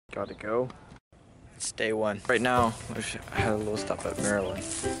Gotta go. It's day one. Right now, I had a little stop at Maryland.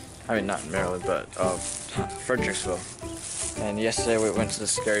 I mean, not Maryland, but Fredericksville. And yesterday we went to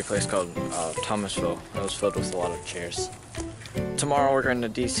this scary place called Thomasville. It was filled with a lot of chairs. Tomorrow we're going to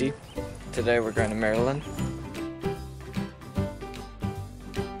DC. Today we're going to Maryland.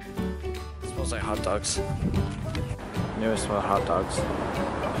 It smells like hot dogs. I knew it smelled hot dogs.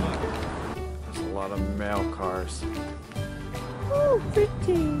 There's a lot of mail cars. Oh,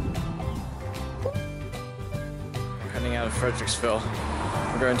 pretty. We're heading out of Fredericksville.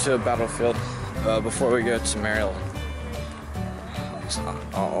 We're going to a battlefield before we go to Maryland. So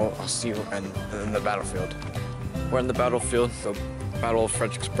I'll see you in the battlefield. We're in the battlefield. The Battle of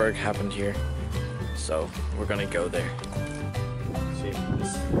Fredericksburg happened here, so we're gonna go there. See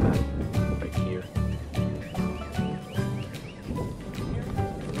this right here.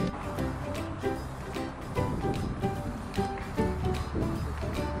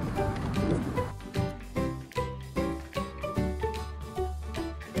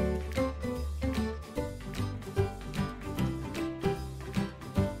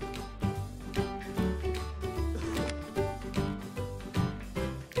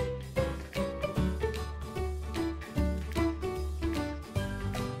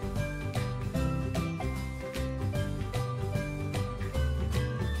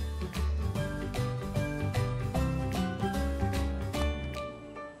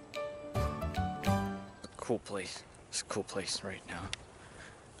 Cool place. It's a cool place right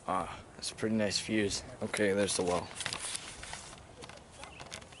now. It's pretty nice views. Okay, there's the well.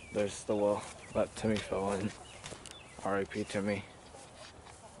 There's the well that Timmy fell in. R.I.P. Timmy.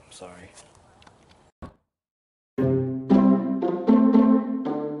 I'm sorry.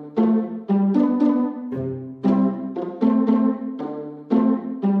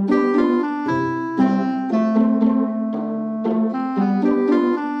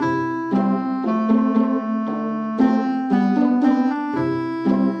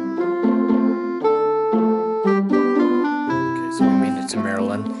 To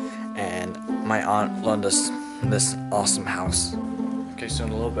Maryland, and my aunt loaned us this awesome house. Okay, so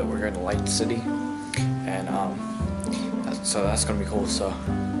in a little bit we're going to Light City, and so that's gonna be cool. So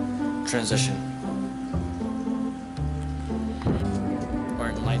transition.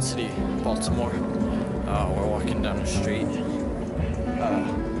 We're in Light City, Baltimore. We're walking down the street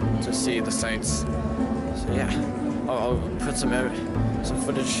to see the sights. So yeah, I'll put some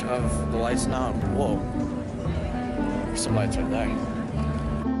footage of the lights now. Whoa, there's some lights right there.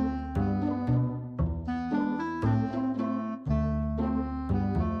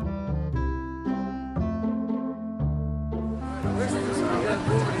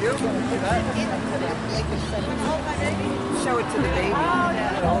 Show it to the baby.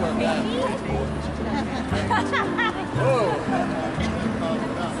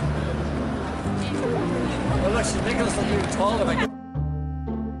 Well, look, she's making us look even taller.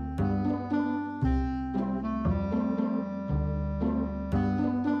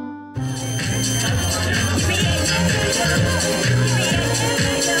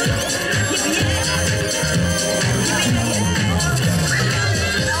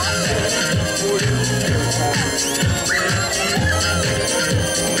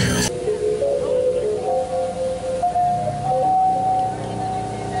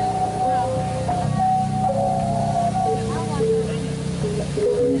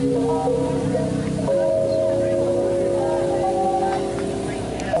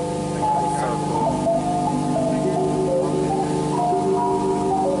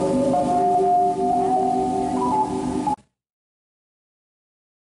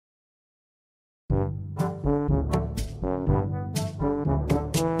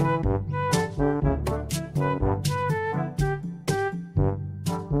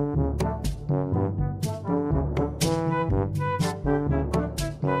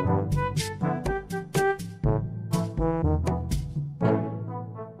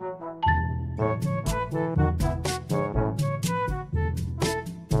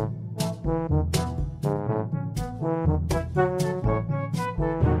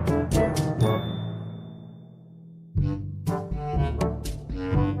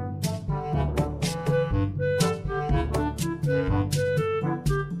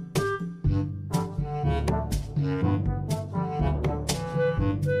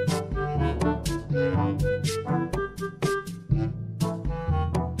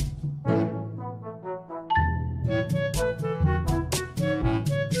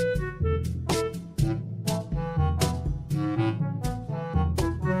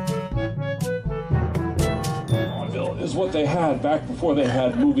 Is what they had back before they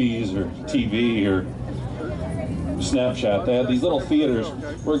had movies or TV or Snapchat, they had these little theaters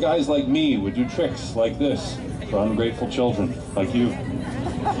where guys like me would do tricks like this for ungrateful children like you.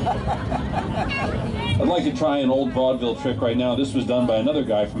 I'd like to try an old vaudeville trick right now. This was done by another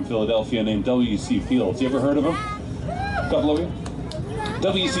guy from Philadelphia named W.C. Fields. You ever heard of him? A couple of you?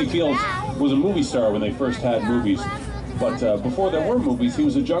 W.C. Fields was a movie star when they first had movies. But before there were movies, he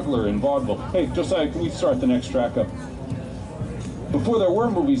was a juggler in vaudeville. Hey, Josiah, can we start the next track up? Before there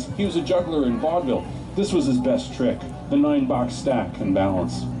were movies, he was a juggler in vaudeville. This was his best trick, the 9-box stack and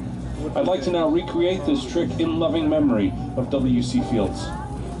balance. I'd like to now recreate this trick in loving memory of W.C. Fields.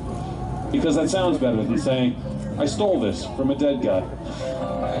 Because that sounds better than saying, I stole this from a dead guy.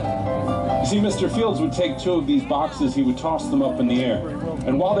 You see, Mr. Fields would take 2 of these boxes, he would toss them up in the air.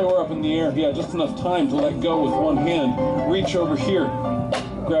 And while they were up in the air, he had just enough time to let go with one hand, reach over here,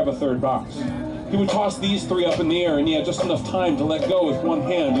 grab a 3rd box. He would toss these 3 up in the air, and he had just enough time to let go with one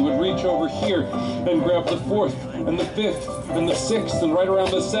hand. He would reach over here and grab the 4th, and the 5th, and the 6th, and right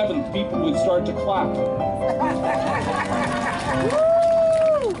around the 7th, people would start to clap.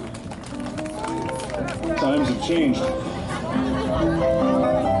 Times have changed.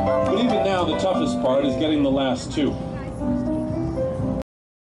 But even now, the toughest part is getting the last 2.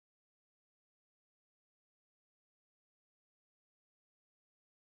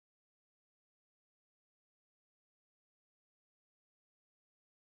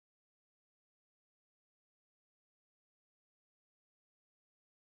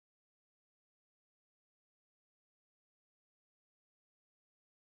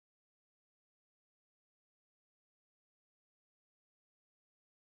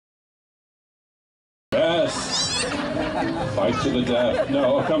 Yes! Fight to the death.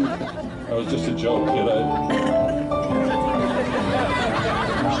 No, come. That was just a joke, kid.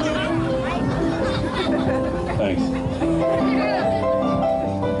 Thanks.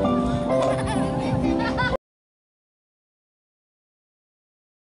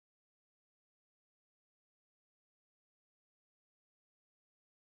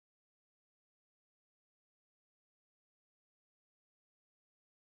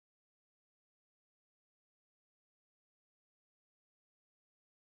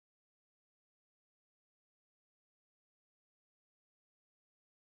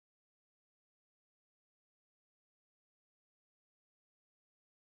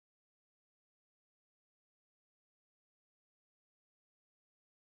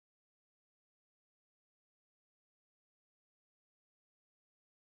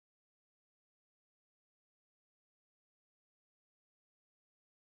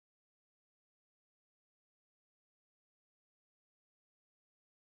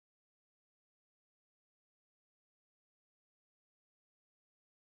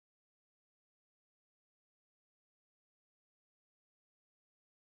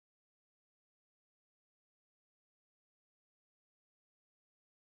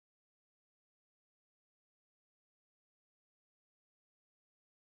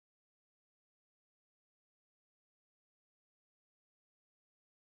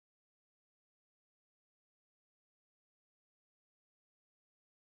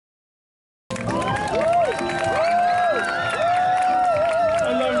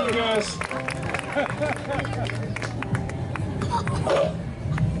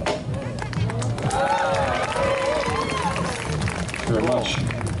 Very much.